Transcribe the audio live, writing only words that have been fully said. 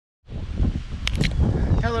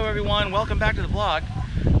Hello everyone, welcome back to the vlog.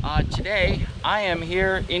 Today I am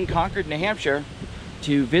here in Concord, New Hampshire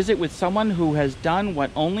to visit with someone who has done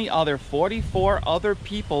what only 44 other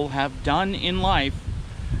people have done in life,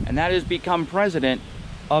 and that is become President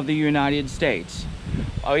of the United States.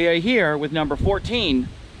 We are here with number 14,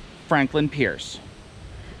 Franklin Pierce.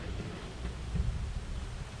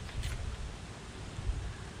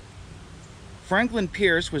 Franklin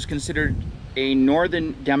Pierce was considered a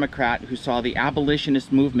Northern Democrat who saw the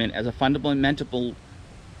abolitionist movement as a fundamental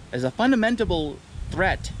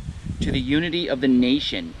threat to the unity of the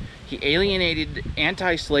nation. He alienated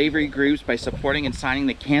anti-slavery groups by supporting and signing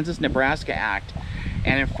the Kansas-Nebraska Act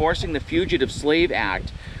and enforcing the Fugitive Slave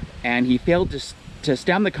Act, and he failed to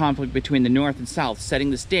stem the conflict between the North and South,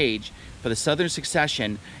 setting the stage for the Southern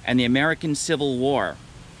Secession and the American Civil War.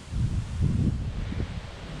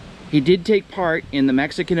 He did take part in the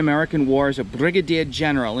Mexican-American War as a brigadier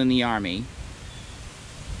general in the Army.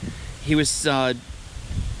 He was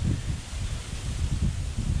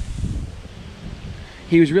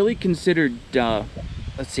really considered,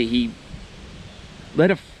 he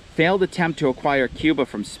led a failed attempt to acquire Cuba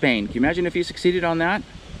from Spain. Can you imagine if he succeeded on that?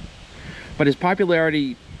 But his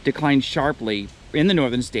popularity declined sharply in the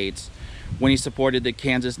northern states when he supported the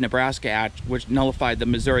Kansas-Nebraska Act, which nullified the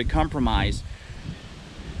Missouri Compromise.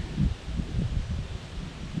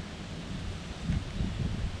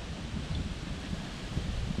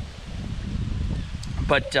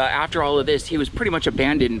 But after all of this, he was pretty much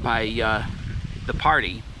abandoned by the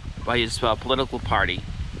party, by his political party,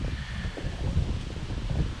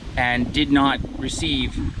 and did not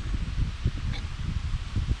receive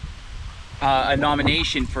a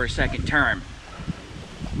nomination for a second term.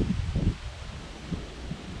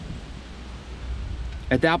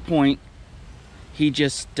 At that point, he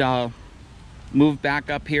just moved back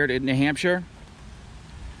up here to New Hampshire,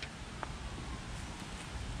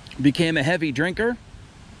 became a heavy drinker,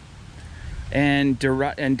 and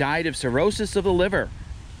died of cirrhosis of the liver.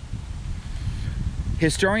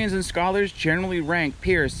 Historians and scholars generally rank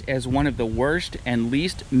Pierce as one of the worst and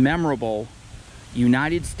least memorable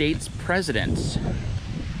United States presidents.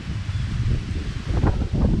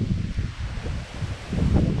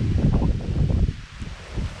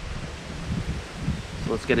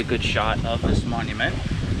 So let's get a good shot of this monument.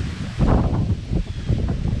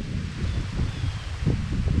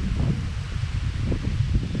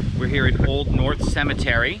 We're here at Old North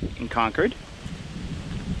Cemetery in Concord.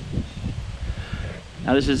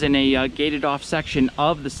 Now this is in a gated off section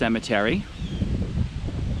of the cemetery.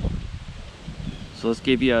 So let's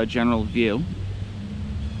give you a general view.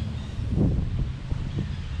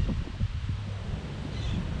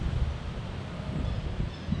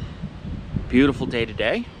 Beautiful day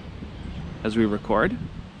today as we record.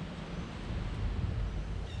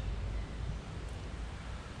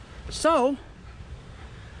 So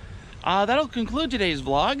that'll conclude today's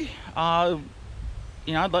vlog.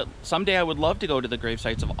 You know, someday I would love to go to the grave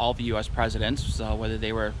sites of all the U.S. presidents, whether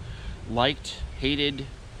they were liked, hated,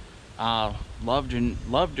 loved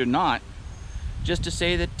or not, just to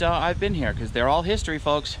say that I've been here, because they're all history,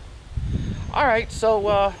 folks. All right,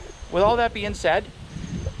 so with all that being said,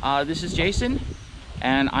 this is Jason,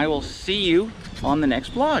 and I will see you on the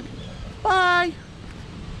next vlog. Bye!